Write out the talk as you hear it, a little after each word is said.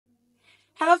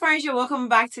Hello friends, you're welcome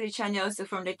back to the channel. So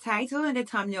from the title and the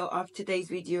thumbnail of today's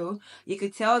video, you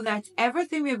could tell that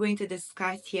everything we're going to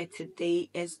discuss here today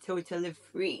is totally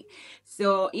free.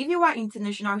 So if you are an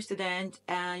international student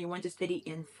and you want to study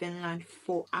in Finland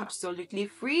for absolutely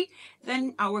free,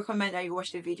 then I recommend that you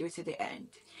watch the video to the end.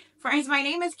 Friends, my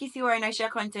name is Kisiwa and I share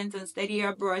content on study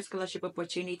abroad, scholarship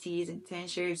opportunities,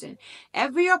 internships, and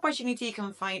every opportunity you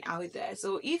can find out there.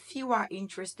 So if you are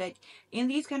interested in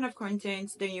these kind of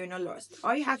content, then you're not lost.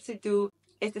 All you have to do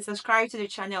is to subscribe to the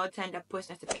channel, turn the post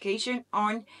notification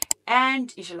on,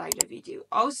 and you should like the video.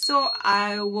 Also,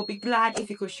 I will be glad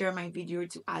if you could share my video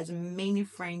to as many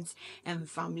friends and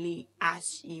family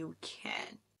as you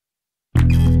can.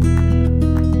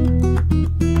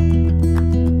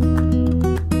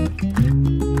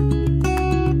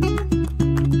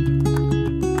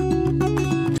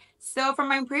 So from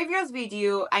my previous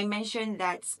video, I mentioned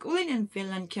that schooling in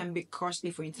Finland can be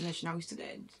costly for international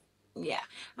students. Yeah,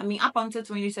 I mean, up until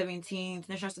 2017,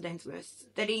 international students were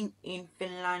studying in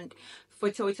Finland for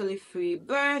totally free,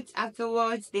 but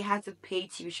afterwards they had to pay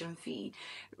tuition fee,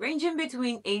 ranging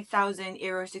between 8,000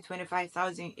 euros to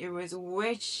 25,000 euros,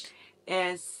 which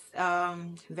is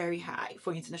very high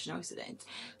for international students.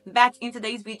 But in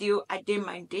today's video, I did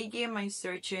my digging, my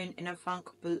searching, and I found a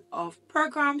couple of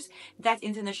programs that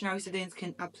international students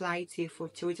can apply to for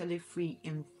totally free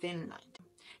in Finland.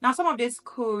 Now, some of these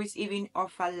schools even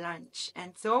offer lunch,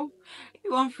 and so if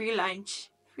you want free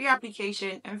lunch, free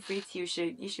application, and free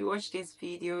tuition, you should watch this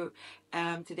video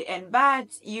to the end. But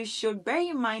you should bear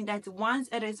in mind that once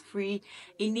it is free,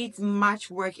 it needs much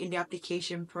work in the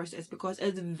application process because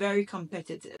it's very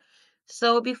competitive.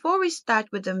 So before we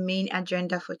start with the main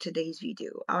agenda for today's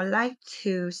video, I would like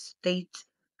to state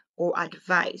or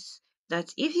advise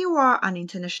that if you are an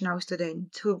international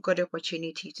student who've got the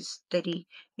opportunity to study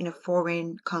in a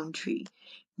foreign country,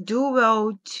 do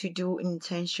well to do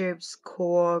internships,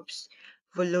 co-ops,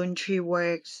 voluntary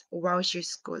works whilst you're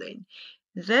schooling.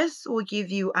 This will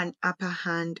give you an upper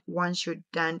hand once you're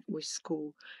done with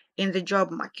school in the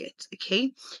job market.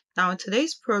 Okay. Now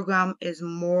today's program is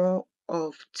more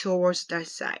of towards that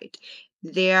side.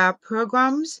 There are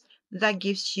programs that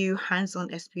gives you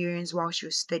hands-on experience whilst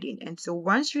you're studying. And so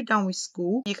once you're done with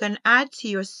school, you can add to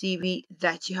your CV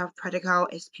that you have practical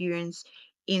experience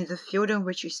in the field in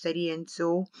which you study. And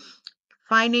so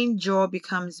finding job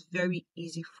becomes very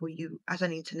easy for you as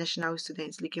an international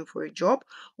student looking for a job,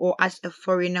 or as a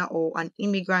foreigner or an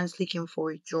immigrant looking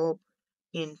for a job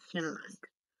in Finland.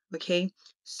 Okay,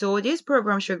 so these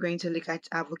programs you're going to look at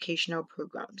are vocational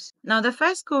programs. Now, the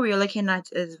first school we're looking at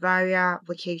is Varia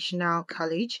Vocational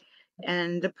College,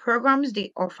 and the programs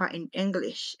they offer in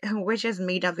English, which is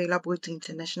made available to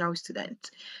international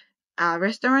students,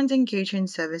 restaurant and catering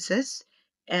services,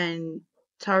 and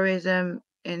tourism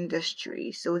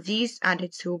industry. So these are the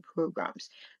two programs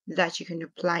that you can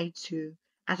apply to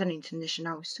as an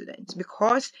international student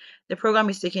because the program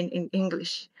is taken in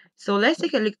English. So let's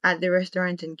take a look at the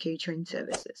restaurant and catering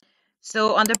services.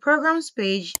 So on the programs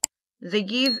page, they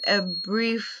give a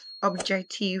brief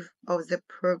objective of the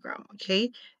program,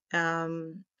 okay?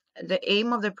 The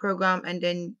aim of the program and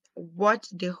then what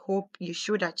they hope you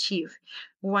should achieve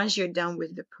once you're done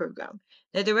with the program.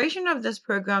 The duration of this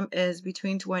program is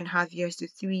between 2.5 years to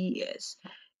 3 years,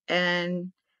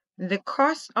 and the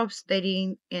cost of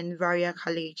studying in Varia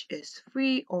College is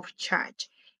free of charge,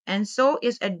 and so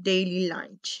is a daily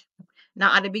lunch.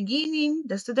 Now, at the beginning,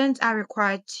 the students are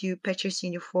required to purchase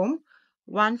uniform,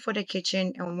 one for the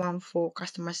kitchen and one for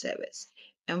customer service,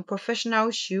 and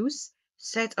professional shoes,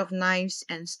 set of knives,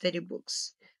 and study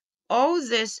books. All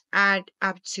this add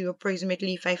up to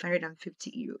approximately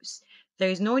 550 euros. There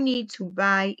is no need to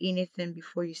buy anything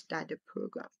before you start the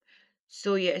program.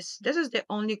 So yes, this is the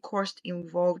only cost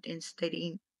involved in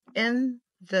studying in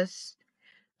this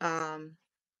um,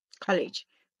 college.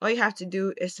 All you have to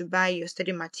do is to buy your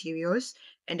study materials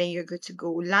and then you're good to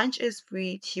go. Lunch is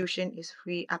free, tuition is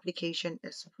free, application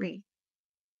is free.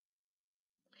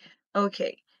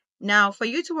 Okay, now for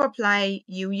you to apply,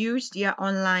 you use their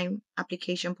online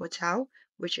application portal,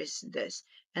 which is this.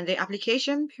 And the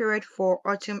application period for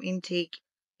autumn intake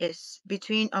is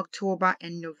between October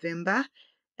and November,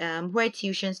 where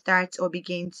tuition starts or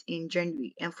begins in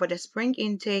January. And for the spring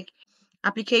intake,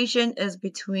 application is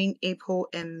between April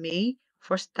and May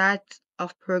for start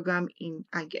of program in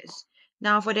August.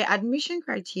 Now, for the admission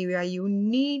criteria, you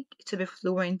need to be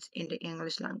fluent in the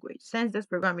English language. Since this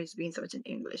program is being taught in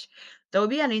English, there will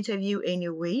be an interview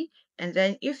anyway. And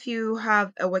then, if you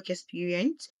have a work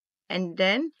experience and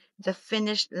then the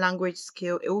finished language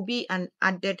skill, it will be an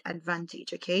added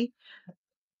advantage. Okay,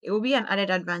 it will be an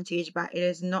added advantage, but it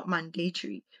is not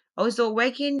mandatory. Also,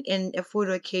 working in a food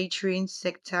or catering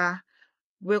sector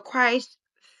requires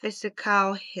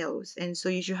physical health, and so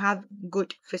you should have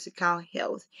good physical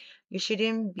health. You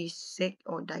shouldn't be sick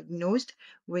or diagnosed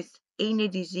with any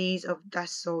disease of that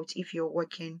sort if you're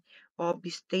working or be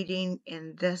studying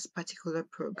in this particular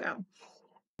program.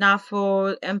 Now,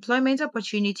 for employment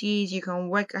opportunities, you can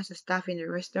work as a staff in a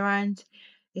restaurant,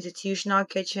 institutional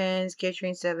kitchens,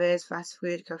 catering service, fast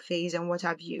food, cafes, and what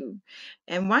have you.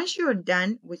 And once you're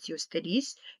done with your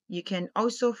studies, you can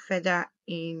also further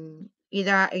in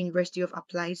either a University of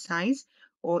Applied Science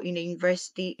or in a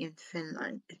university in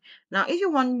Finland. Now, if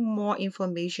you want more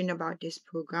information about this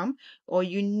program or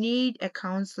you need a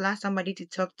counselor, somebody to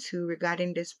talk to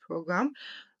regarding this program,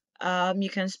 you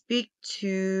can speak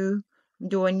to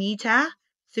Donita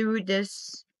through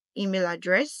this email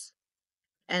address,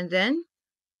 and then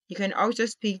you can also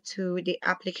speak to the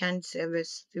applicant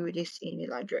service through this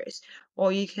email address,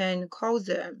 or you can call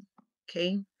them.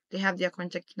 Okay, they have their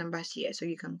contact numbers here, so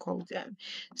you can call them.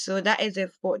 So that is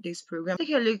it for this program.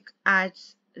 Take a look at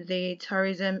the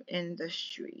tourism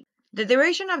industry. The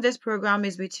duration of this program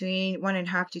is between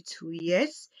 1.5 to 2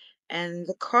 years, and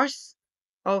the cost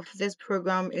of this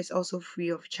program is also free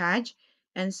of charge,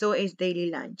 and so is daily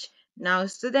lunch. Now,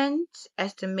 student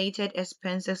estimated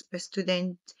expenses per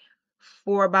student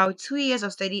for about 2 years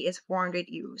of study is 400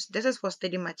 euros. This is for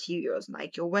study materials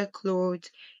like your work clothes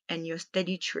and your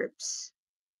study trips.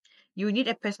 You need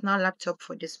a personal laptop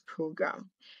for this program.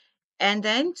 And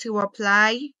then to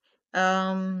apply,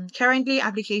 currently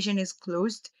application is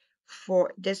closed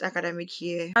for this academic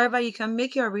year. However, you can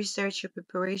make your research, your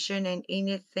preparation, and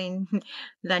anything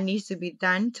that needs to be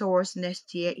done towards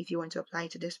next year if you want to apply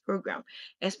to this program,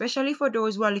 especially for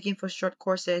those who are looking for short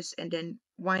courses and then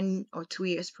 1 or 2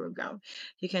 years program.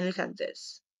 You can look at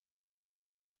this.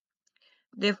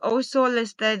 They've also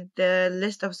listed the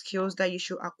list of skills that you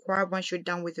should acquire once you're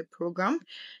done with the program.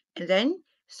 And then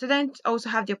students also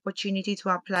have the opportunity to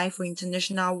apply for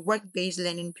international work-based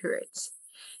learning periods.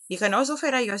 You can also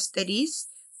further your studies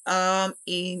in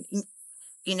a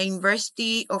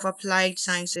University of Applied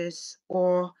Sciences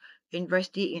or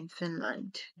University in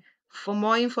Finland. For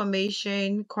more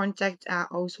information, contacts are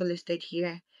also listed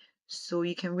here. So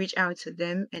you can reach out to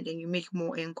them and then you make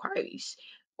more inquiries.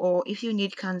 Or if you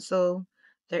need counsel,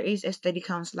 there is a study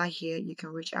counselor here you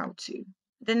can reach out to.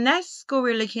 The next school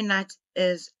we're looking at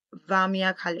is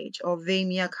Vamia College or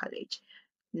Vamia College.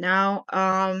 Now,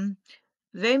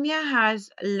 Vamia has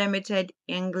limited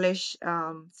English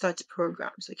thought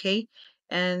programs, okay?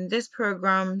 And these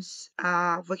programs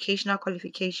are vocational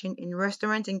qualification in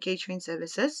restaurant and catering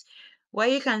services, where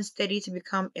you can study to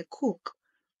become a cook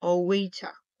or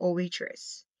waiter or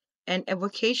waitress, and a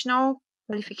vocational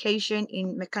qualification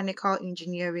in mechanical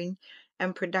engineering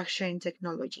and production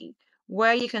technology,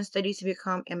 where you can study to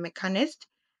become a mechanist,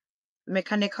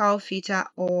 mechanical fitter,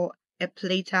 or a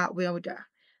plater welder,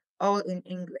 all in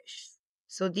English.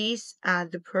 So these are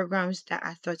the programs that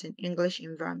are taught in English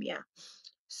in Zambia.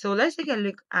 So let's take a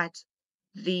look at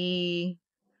the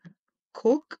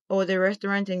cook or the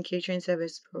restaurant and catering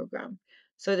service program.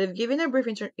 So they've given a brief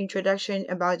introduction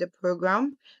about the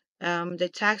program, the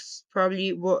tasks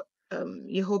probably what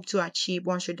you hope to achieve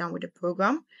once you're done with the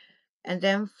program. And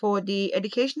then for the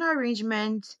educational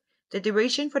arrangement, the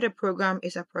duration for the program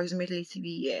is approximately 3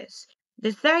 years.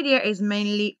 The third year is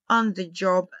mainly on the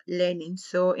job learning.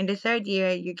 So in the third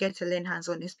year, you get to learn hands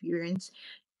on experience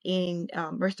in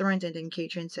restaurant and then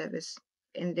catering service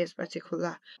in this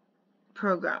particular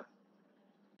program.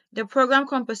 The program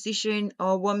composition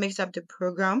or what makes up the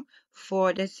program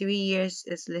for the 3 years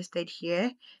is listed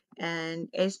here. And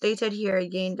it's stated here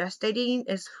again that studying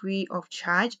is free of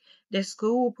charge. The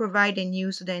school will provide the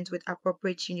new students with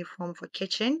appropriate uniform for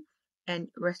kitchen and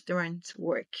restaurant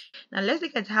work. Now let's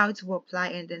look at how to apply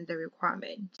and then the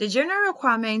requirement. The general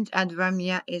requirement at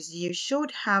Vamia is you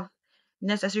should have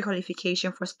necessary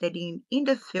qualification for studying in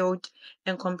the field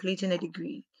and completing a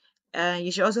degree.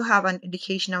 You should also have an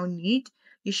educational need.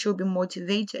 You should be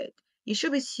motivated. You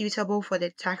should be suitable for the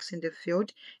tasks in the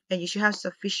field, and you should have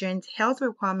sufficient health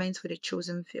requirements for the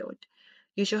chosen field.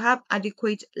 You should have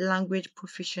adequate language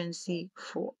proficiency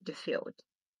for the field.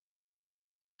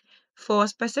 For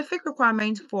specific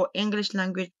requirements for English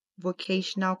language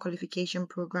vocational qualification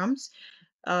programs,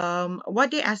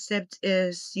 what they accept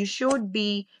is you should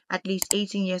be at least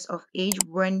 18 years of age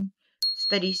when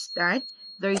studies start.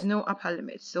 There is no upper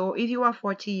limit. So if you are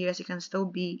 40 years, you can still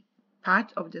be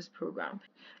part of this program.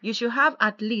 You should have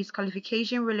at least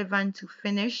qualification relevant to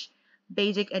finish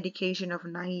basic education of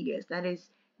 9 years. That is,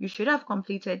 you should have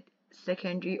completed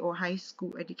secondary or high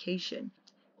school education.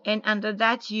 And under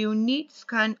that, you need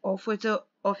scan or photo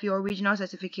of your original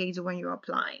certificate when you're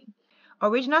applying.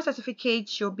 Original certificate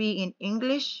should be in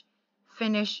English,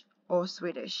 Finnish, or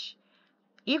Swedish.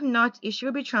 If not, it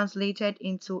should be translated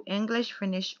into English,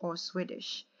 Finnish, or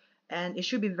Swedish, and it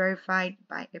should be verified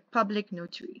by a public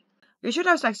notary. You should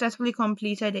have successfully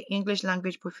completed the English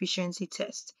language proficiency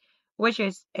test, which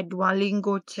is a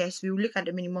Duolingo test. We will look at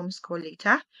the minimum score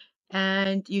later.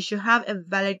 And you should have a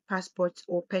valid passport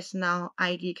or personal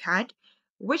ID card,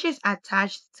 which is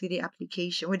attached to the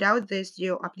application. Without this,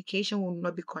 your application will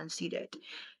not be considered.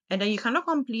 And then you cannot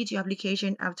complete your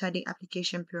application after the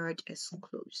application period is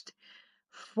closed.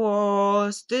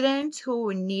 For students who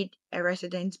will need a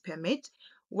residence permit,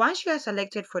 once you are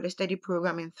selected for the study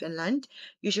program in Finland,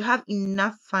 you should have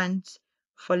enough funds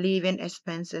for living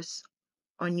expenses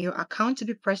on your account to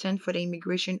be present for the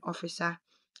immigration officer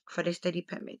for the study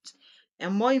permit.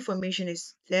 And more information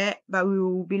is there, but we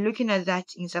will be looking at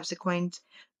that in subsequent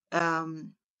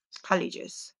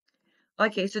colleges.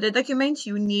 Okay, so the documents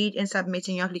you need in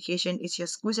submitting your application is your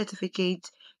school certificate,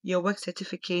 your work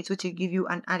certificate, which will give you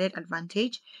an added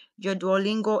advantage, your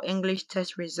Duolingo English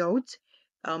test result,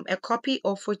 a copy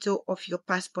or photo of your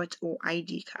passport or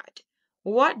ID card.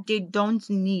 What they don't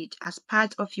need as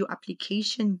part of your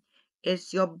application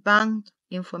is your bank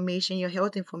information, your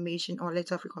health information, or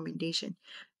letter of recommendation.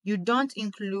 You don't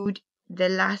include the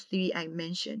last three I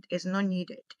mentioned. It's not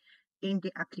needed in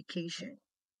the application.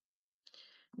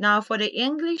 Now, for the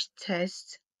English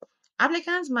test,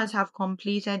 applicants must have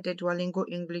completed the Duolingo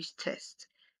English test.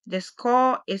 The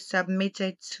score is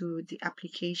submitted to the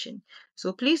application.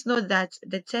 So please note that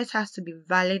the test has to be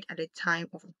valid at the time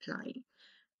of applying.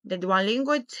 The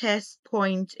Duolingo test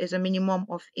point is a minimum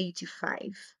of 85.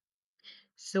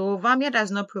 So Vamia does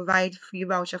not provide free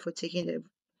voucher for taking the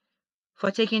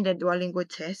Duolingo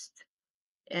test.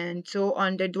 And so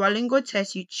on the Duolingo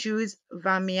test, you choose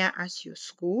Vamia as your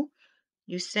school.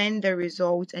 You send the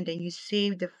results and then you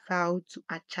save the file to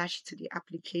attach to the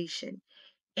application.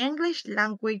 English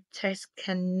language test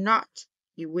cannot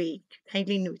be waived.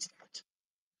 Kindly note that.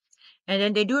 And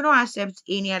then they do not accept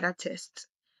any other test,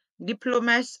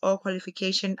 diplomas or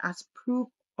qualification as proof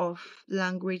of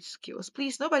language skills.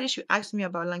 Please, nobody should ask me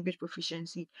about language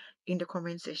proficiency in the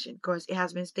comment section because it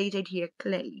has been stated here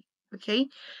clearly. Okay.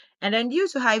 And then due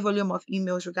to high volume of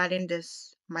emails regarding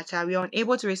this matter, we are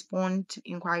unable to respond to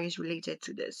inquiries related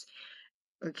to this.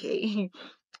 Okay,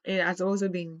 it has also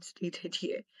been stated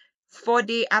here. For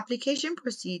the application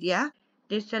procedure,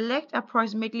 they select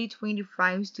approximately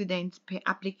 25 students per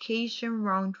application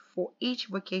round for each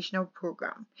vocational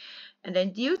program. And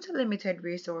then due to limited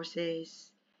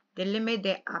resources, they limit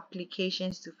their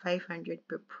applications to 500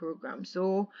 per program.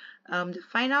 So the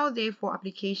final day for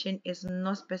application is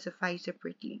not specified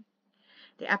separately.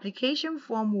 The application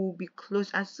form will be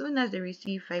closed as soon as they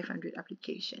receive 500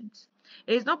 applications.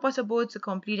 It is not possible to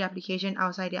complete the application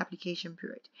outside the application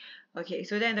period. Okay,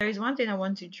 so then there is one thing I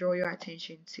want to draw your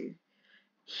attention to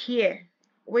here,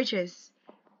 which is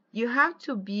you have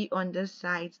to be on the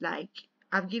site. Like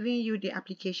I've given you the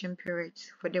application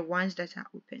periods for the ones that are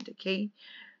opened, okay?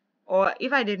 Or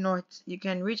if I did not, you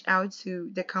can reach out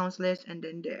to the counselors and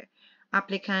then the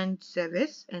applicant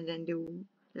service, and then they will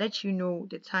let you know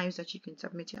the times that you can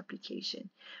submit your application.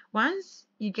 Once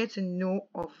you get to know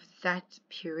of that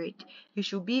period, you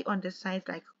should be on the site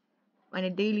like on a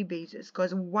daily basis,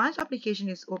 because once application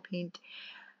is opened,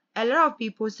 a lot of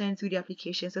people send through the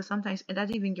application, so sometimes it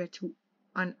doesn't even get to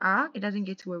an hour, it doesn't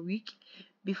get to a week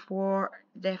before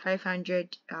the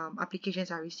 500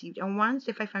 applications are received. And once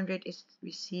the 500 is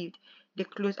received, they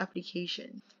close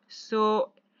application.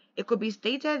 So it could be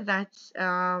stated that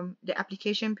the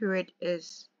application period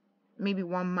is maybe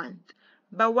 1 month,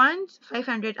 but once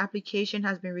 500 application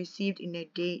has been received in a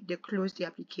day, they close the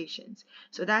applications.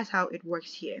 So that's how it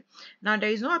works here. Now there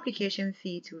is no application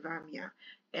fee to Vamia,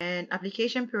 and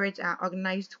application periods are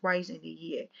organized twice in a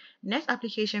year. Next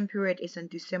application period is in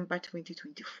December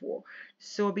 2024.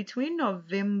 So between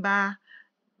November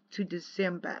to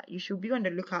December, you should be on the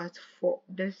lookout for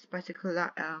this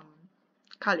particular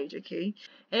college, okay?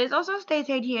 It is also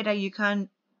stated here that you can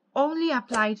only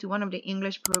apply to one of the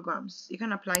English programs. You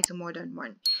can apply to more than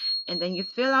one. And then you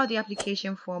fill out the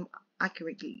application form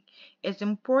accurately. It's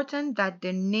important that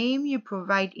the name you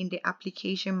provide in the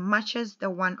application matches the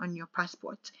one on your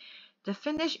passport. The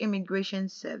Finnish Immigration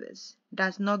Service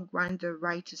does not grant the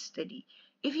right to study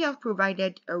if you have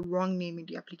provided a wrong name in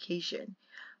the application.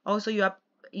 Also,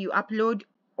 you upload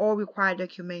all required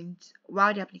documents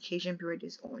while the application period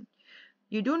is on.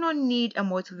 You do not need a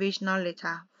motivational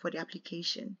letter for the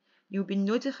application. You'll be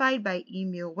notified by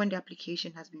email when the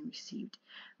application has been received.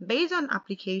 Based on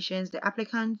applications, the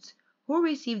applicants who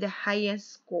receive the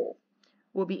highest score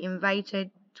will be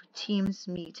invited to Teams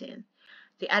meeting.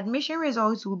 The admission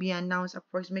results will be announced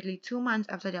approximately 2 months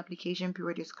after the application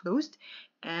period is closed,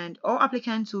 and all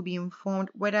applicants will be informed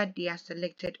whether they are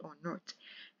selected or not.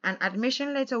 An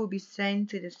admission letter will be sent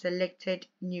to the selected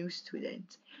new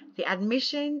student. The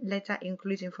admission letter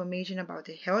includes information about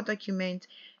the health document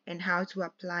and how to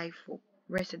apply for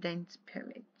residence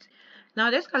permit. Now,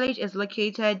 this college is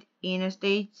located in a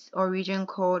state or region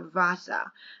called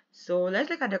Vasa. So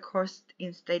let's look at the cost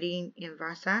in studying in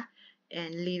Vasa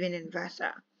and living in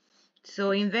Vasa.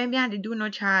 So in Zambia, they do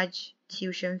not charge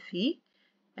tuition fee,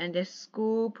 and the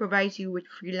school provides you with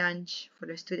free lunch for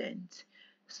the students.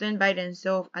 Students buy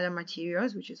themselves other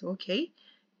materials, which is okay,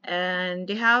 and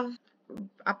they have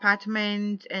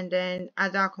apartment and then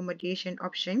other accommodation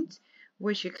options,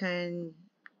 which you can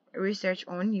research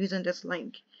on using this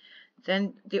link.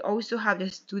 Then they also have the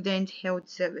student health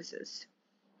services.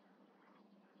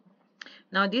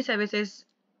 Now these services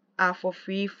are for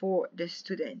free for the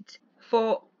student.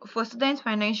 For student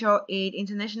financial aid,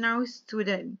 international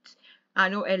students are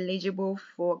not eligible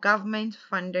for government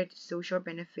funded social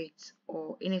benefits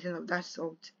or anything of that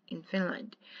sort in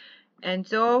Finland. And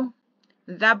so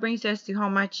that brings us to how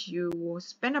much you will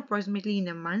spend approximately in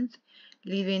a month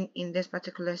living in this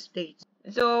particular state.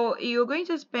 So you're going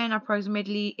to spend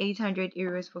approximately 800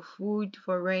 euros for food,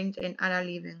 for rent, and other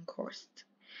living costs.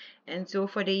 And so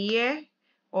for the year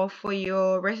or for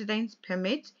your residence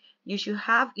permit, you should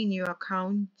have in your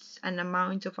account an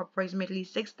amount of approximately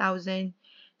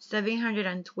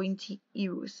 6,720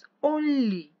 euros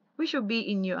only, which should be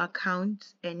in your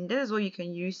account, and that is what you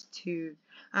can use to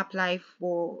apply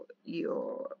for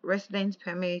your residence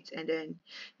permit and then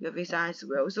your visa as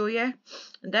well. So yeah,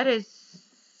 that is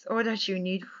all that you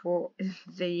need for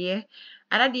the year.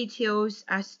 Other details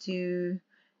as to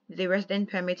the resident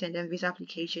permit and then visa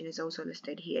application is also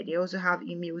listed here. They also have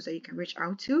emails that you can reach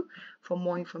out to for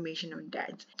more information on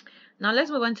that. Now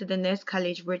let's move on to the next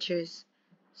college, which is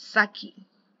Saki.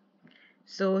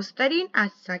 So studying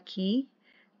at Saki,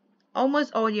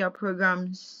 almost all your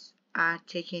programs are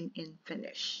taken in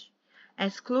Finnish,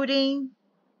 excluding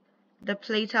the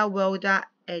Plata Welder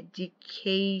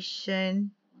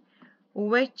education,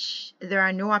 which there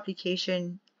are no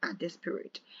application at this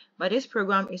period, but this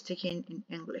program is taken in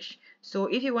English. So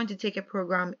if you want to take a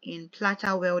program in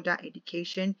Plata Welder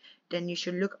education, then you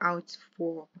should look out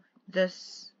for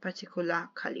this particular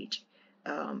college,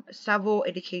 Savo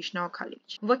Educational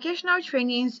College. Vocational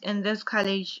trainings in this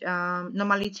college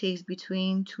normally takes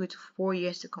between 2 to 4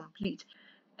 years to complete.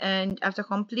 And after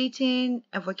completing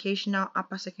a vocational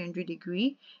upper secondary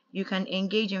degree, you can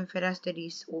engage in further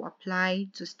studies or apply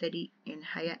to study in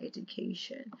higher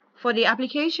education. For the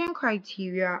application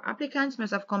criteria, applicants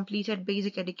must have completed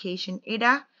basic education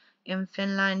either in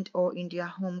Finland or in their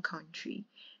home country.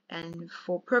 And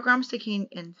for programs taken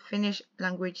in Finnish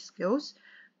language skills,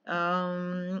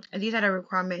 these are the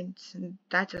requirements.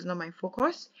 That is not my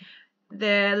focus.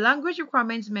 The language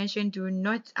requirements mentioned do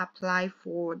not apply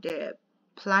for the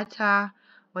Plata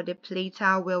or the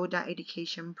Plata Welder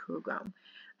Education Program,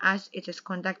 as it is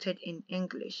conducted in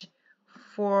English.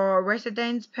 For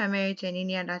residence permit and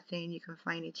any other thing, you can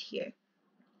find it here.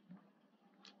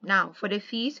 Now, for the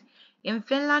fees, in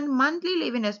Finland, monthly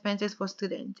living expenses for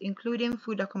students, including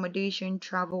food, accommodation,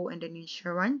 travel, and then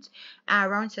insurance, are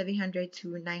around 700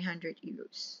 to 900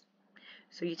 euros.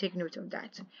 So you take note of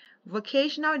that.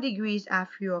 Vocational degrees are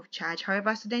free of charge.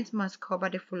 However, students must cover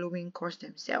the following costs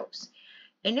themselves: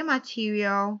 any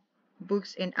material,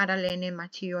 books, and other learning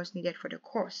materials needed for the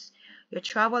course, your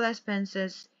travel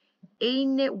expenses,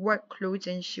 any work clothes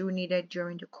and shoe needed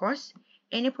during the course,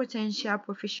 any potential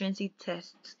proficiency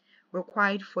tests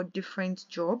required for different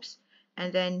jobs,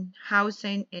 and then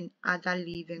housing and other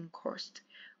living costs.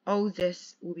 All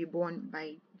this will be borne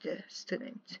by the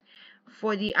student.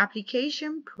 For the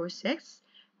application process,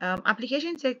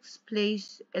 application takes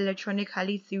place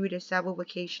electronically through the Savo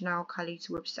Vocational College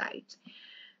website.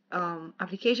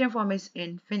 Application form is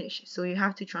in Finnish, so you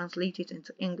have to translate it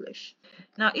into English.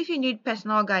 Now, if you need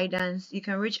personal guidance, you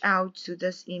can reach out to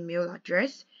this email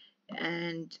address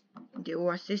and they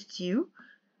will assist you.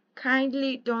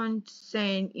 Kindly don't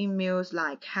send emails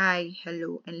like hi,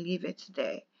 hello, and leave it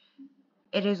there.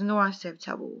 It is not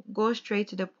acceptable. Go straight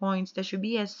to the point. There should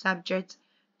be a subject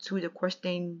to the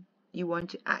question you want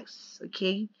to ask,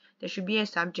 okay? There should be a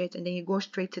subject and then you go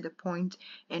straight to the point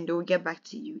and they'll get back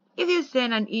to you. If you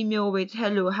send an email with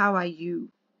hello, how are you?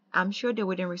 I'm sure they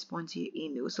wouldn't respond to your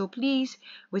email. So please,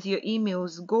 with your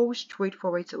emails, go straight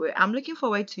forward to it. I'm looking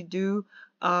forward to do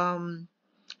a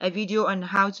video on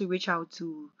how to reach out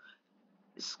to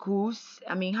schools.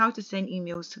 I mean, how to send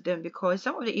emails to them, because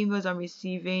some of the emails I'm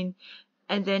receiving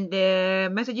And then the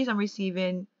messages I'm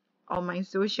receiving on my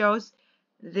socials,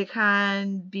 they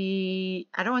can be,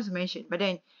 I don't want to mention, but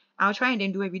then I'll try and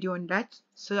then do a video on that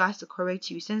so as to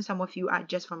correct you, since some of you are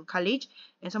just from college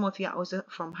and some of you are also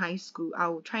from high school. I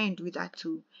will try and do that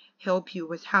to help you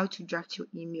with how to draft your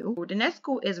email. The next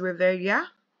school is Riveria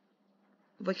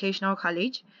Vocational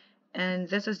College, and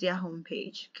this is their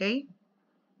homepage. Okay,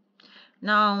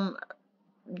 now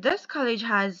this college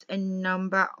has a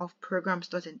number of programs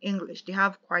taught in English. They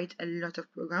have quite a lot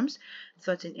of programs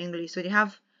taught in English. So they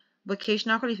have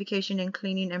vocational qualification in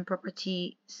cleaning and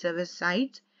property service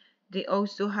site. They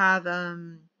also have a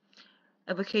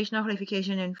vocational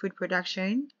qualification in food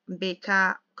production,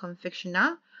 baker,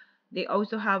 confectioner. They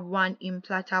also have one in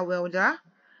platter welder.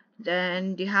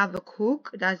 Then they have a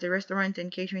cook, that's the restaurant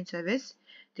and catering service.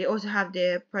 They also have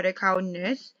the practical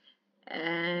nurse,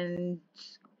 and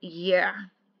yeah,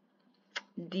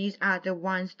 these are the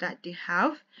ones that they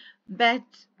have, but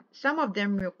some of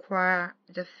them require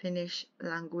the Finnish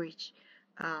language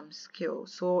skill,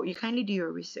 so you kindly do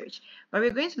your research. But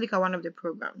we're going to look at one of the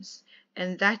programs,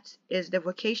 and that is the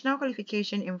vocational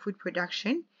qualification in food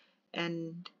production,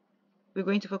 and we're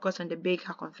going to focus on the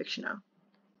baker confectioner.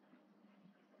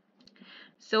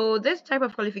 So this type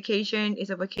of qualification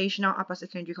is a vocational upper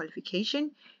secondary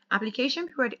qualification. Application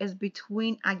period is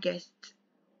between August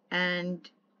and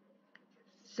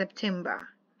September,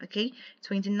 okay,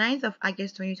 29th of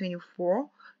August 2024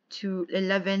 to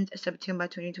 11th September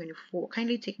 2024.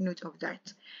 Kindly take note of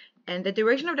that. And the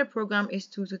duration of the program is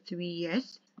 2 to 3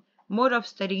 years. Mode of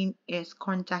studying is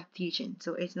contact teaching,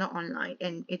 so it's not online,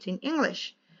 and it's in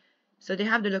English. So they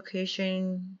have the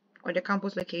location or the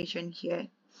campus location here.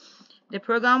 The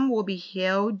program will be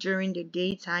held during the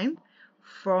daytime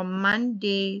from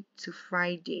Monday to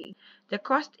Friday. The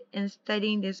cost in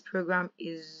studying this program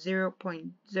is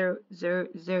 0.000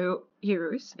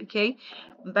 euros, okay?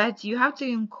 But you have to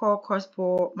incur cost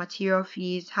for material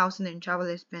fees, housing and travel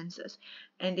expenses.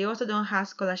 And they also don't have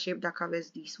scholarship that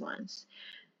covers these ones.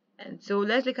 And so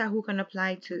let's look at who can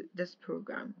apply to this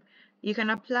program. You can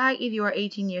apply if you are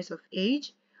 18 years of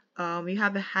age. You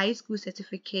have a high school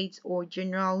certificate or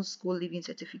general school leaving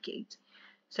certificate.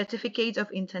 Certificate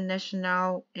of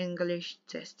International English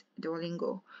Test,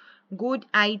 Duolingo. Good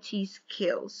IT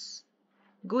skills.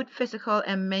 Good physical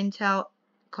and mental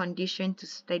condition to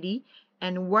study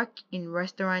and work in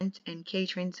restaurant and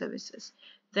catering services.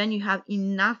 Then you have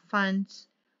enough funds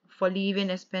for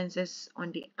living expenses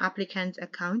on the applicant's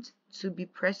account to be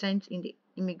present in the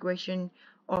immigration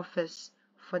office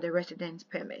for the residence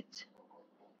permit.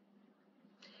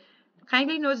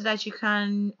 Kindly note that you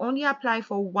can only apply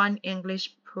for one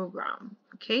English program,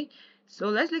 okay? So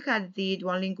let's look at the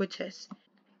Duolingo test.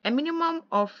 A minimum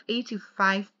of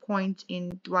 85 points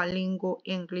in Duolingo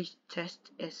English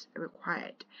test is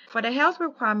required. For the health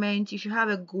requirements, you should have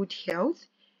a good health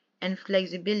and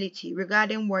flexibility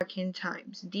regarding working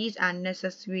times. These are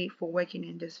necessary for working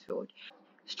in this field.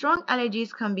 Strong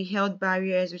allergies can be health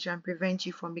barriers which can prevent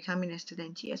you from becoming a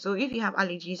student here. So if you have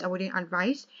allergies, I wouldn't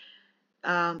advise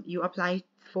you apply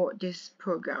for this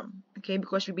program, okay,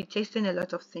 because you'll be tasting a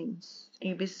lot of things and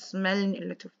you'll be smelling a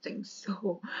lot of things,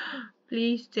 so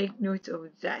please take note of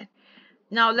that.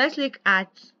 Now let's look at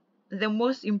the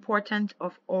most important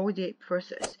of all the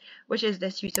process, which is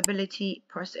the suitability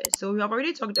process. So we have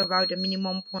already talked about the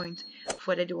minimum point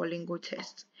for the Duolingo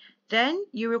test. Then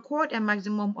you record a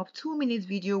maximum of 2 minutes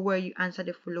video where you answer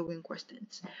the following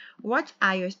questions. What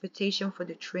are your expectations for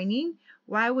the training?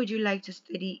 Why would you like to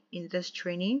study in this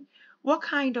training? What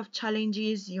kind of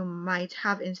challenges you might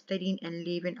have in studying and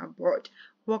living abroad?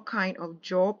 What kind of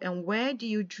job and where do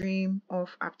you dream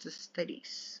of after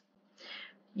studies?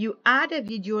 You add a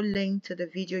video link to the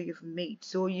video you've made,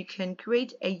 so you can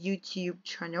create a YouTube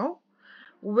channel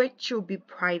which will be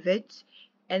private,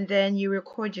 and then you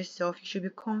record yourself. You should be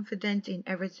confident in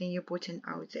everything you're putting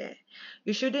out there.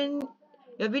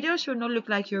 Your video should not look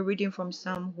like you're reading from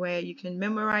somewhere. You can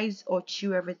memorize or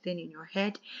chew everything in your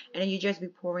head, and then you just be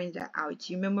pouring that out.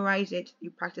 You memorize it, you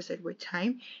practice it with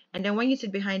time, and then when you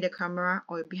sit behind the camera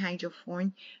or behind your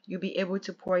phone, you'll be able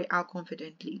to pour it out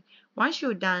confidently. Once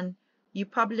you're done, you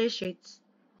publish it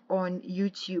on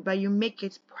YouTube, but you make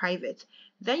it private.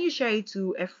 Then you share it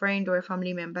to a friend or a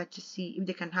family member to see if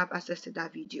they can have access to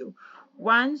that video.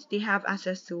 Once they have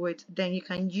access to it, then you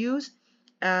can use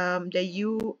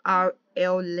the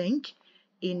URL link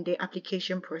in the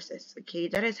application process. Okay,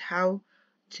 that is how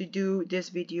to do this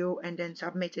video and then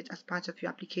submit it as part of your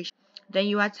application. Then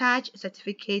you attach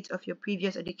certificates of your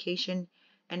previous education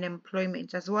and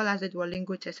employment, as well as the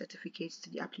Duolingo test certificates to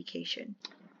the application.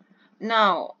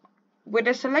 Now, with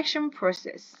the selection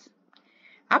process,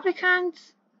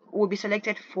 applicants will be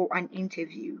selected for an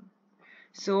interview.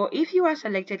 So if you are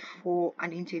selected for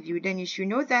an interview, then you should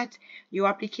know that your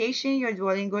application, your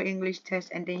Duolingo English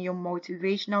test, and then your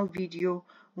motivational video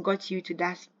got you to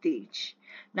that stage.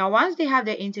 Now, once they have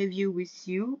the interview with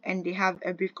you and they have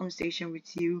a brief conversation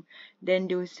with you, then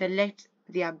they will select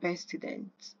their best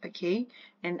students, okay?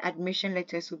 And admission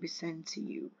letters will be sent to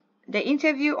you. The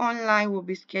interview online will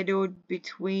be scheduled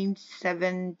between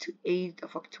 7 to 8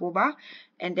 of October,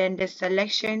 and then the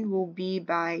selection will be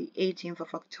by 18th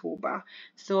of October.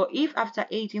 So if after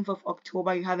 18th of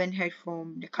October you haven't heard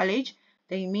from the college,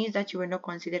 then it means that you were not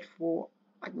considered for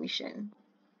admission.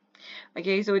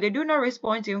 Okay, so they do not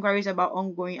respond to inquiries about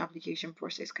ongoing application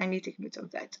process. Kindly take note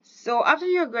of that. So after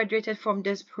you're graduated from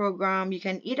this program, you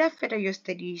can either further your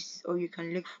studies or you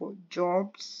can look for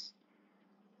jobs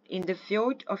in the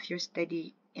field of your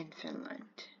study in Finland.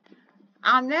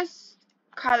 Our next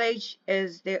college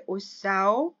is the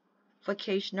Osao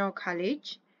Vocational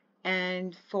College,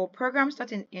 and for programs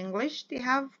taught in English, they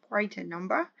have quite a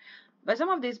number, but some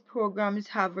of these programs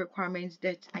have requirements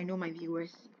that I know my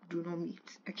viewers do not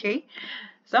meet. Okay,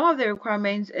 some of the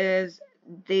requirements is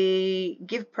they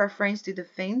give preference to the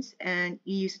Finns and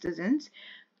EU citizens.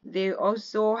 They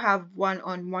also have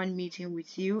one-on-one meeting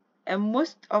with you, and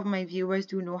most of my viewers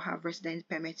do not have residence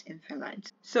permits in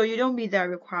Finland, so you don't meet that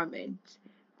requirement.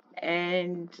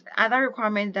 And other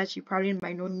requirement that you probably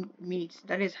might not meet,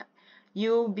 that is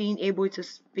you being able to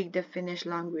speak the Finnish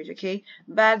language, okay?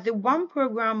 But the one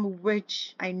program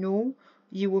which I know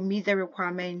you will meet the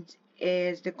requirement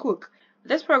is the cook.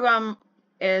 This program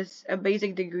is a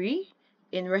basic degree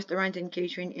in restaurant and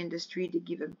catering industry. They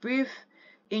give a brief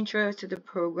intro to the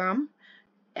program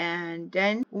and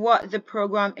then what the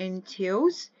program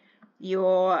entails,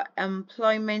 your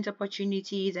employment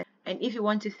opportunities, and if you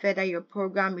want to further your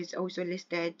program is also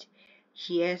listed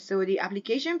here. So the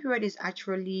application period is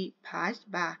actually past,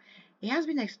 but it has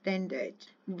been extended.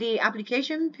 The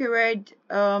application period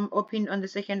opened on the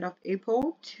 2nd of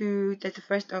April to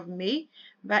 31st of May,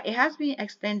 but it has been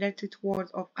extended to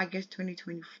 12th of August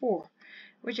 2024,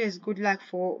 which is good luck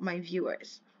for my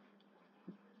viewers.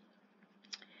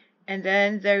 And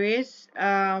then there is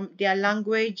their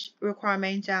language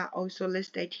requirements are also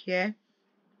listed here.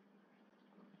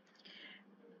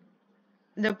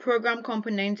 The program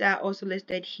components are also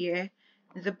listed here.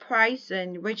 The price,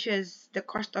 and which is the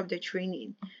cost of the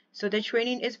training. So the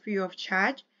training is free of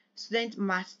charge. Students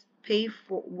must pay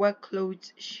for work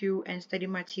clothes, shoe, and study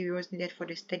materials needed for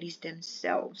the studies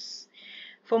themselves.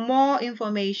 For more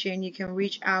information, you can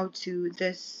reach out to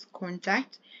this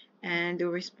contact and they'll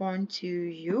respond to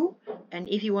you. And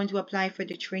if you want to apply for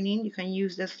the training, you can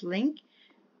use this link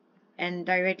and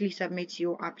directly submit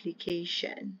your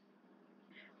application.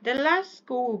 The last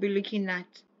school we'll be looking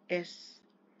at is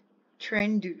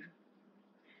Trendu.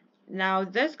 Now,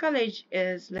 this college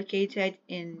is located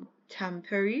in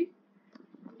Tampere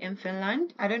in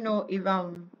Finland. I don't know if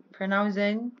I'm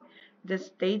pronouncing the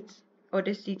state or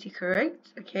the city correct,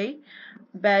 okay?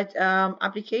 But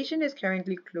application is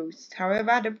currently closed.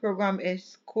 However, the program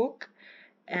is cook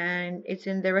and it's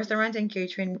in the restaurant and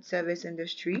catering service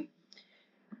industry.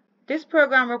 This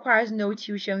program requires no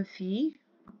tuition fee,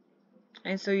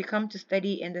 and so you come to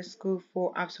study in the school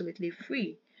for absolutely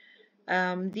free.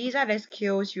 These are the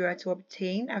skills you are to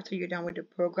obtain after you're done with the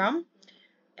program,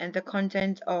 and the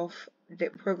content of the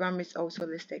program is also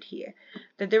listed here.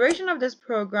 The duration of this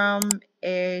program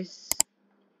is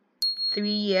 3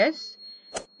 years,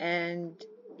 and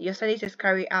your studies is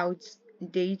carried out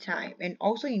daytime and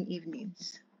also in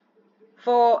evenings.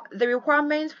 For the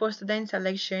requirements for student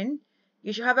selection,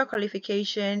 you should have a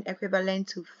qualification equivalent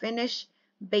to Finnish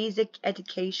basic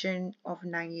education of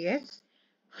 9 years,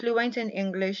 fluent in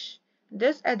English.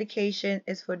 This education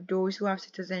is for those who have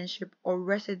citizenship or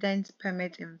residence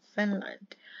permit in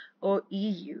Finland or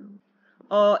EU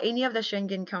or any of the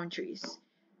Schengen countries.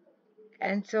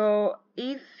 And so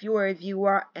if you are a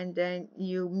viewer and then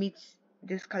you meet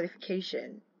this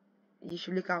qualification, you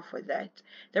should look out for that.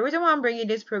 The reason why I'm bringing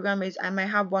this program is I might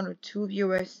have 1 or 2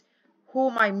 viewers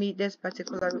who might meet this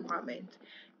particular requirement.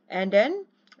 And then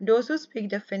those who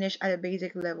speak the Finnish at a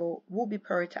basic level will be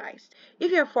prioritized.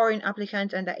 If you're a foreign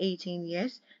applicant under 18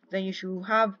 years, then you should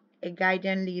have a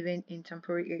guardian living in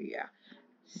temporary area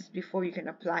before you can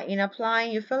apply. In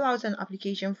applying, you fill out an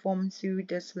application form through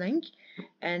this link,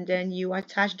 and then you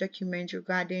attach documents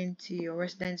regarding to your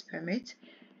residence permit,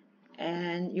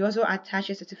 and you also attach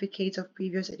a certificate of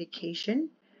previous education.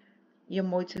 Your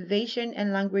motivation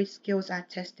and language skills are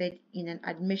tested in an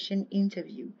admission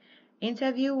interview.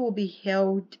 Interview will be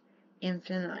held in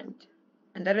Finland,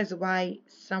 and that is why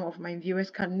some of my viewers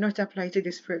cannot apply to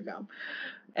this program.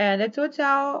 And the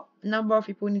total number of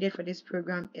people needed for this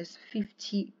program is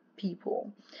 50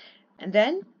 people. And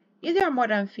then, if there are more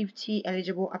than 50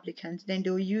 eligible applicants, then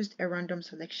they'll use a random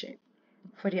selection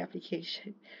for the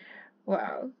application.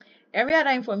 Wow. Every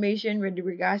other information with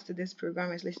regards to this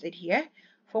program is listed here.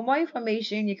 For more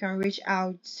information, you can reach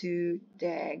out to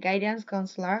the guidance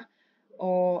counselor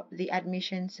or the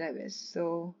admission service.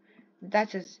 So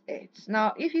that is it.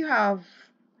 Now, if you have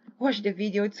watched the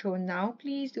video till now,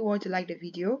 please do want to like the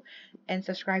video and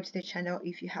subscribe to the channel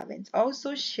if you haven't.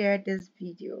 Also, share this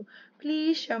video.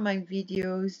 Please share my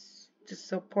videos to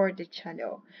support the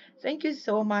channel. Thank you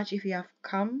so much if you have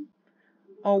come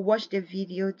or watch the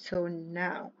video till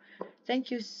now. Thank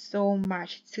you so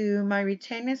much to my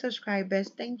returning subscribers.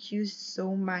 Thank you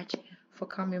so much for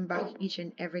coming back each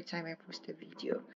and every time I post a video.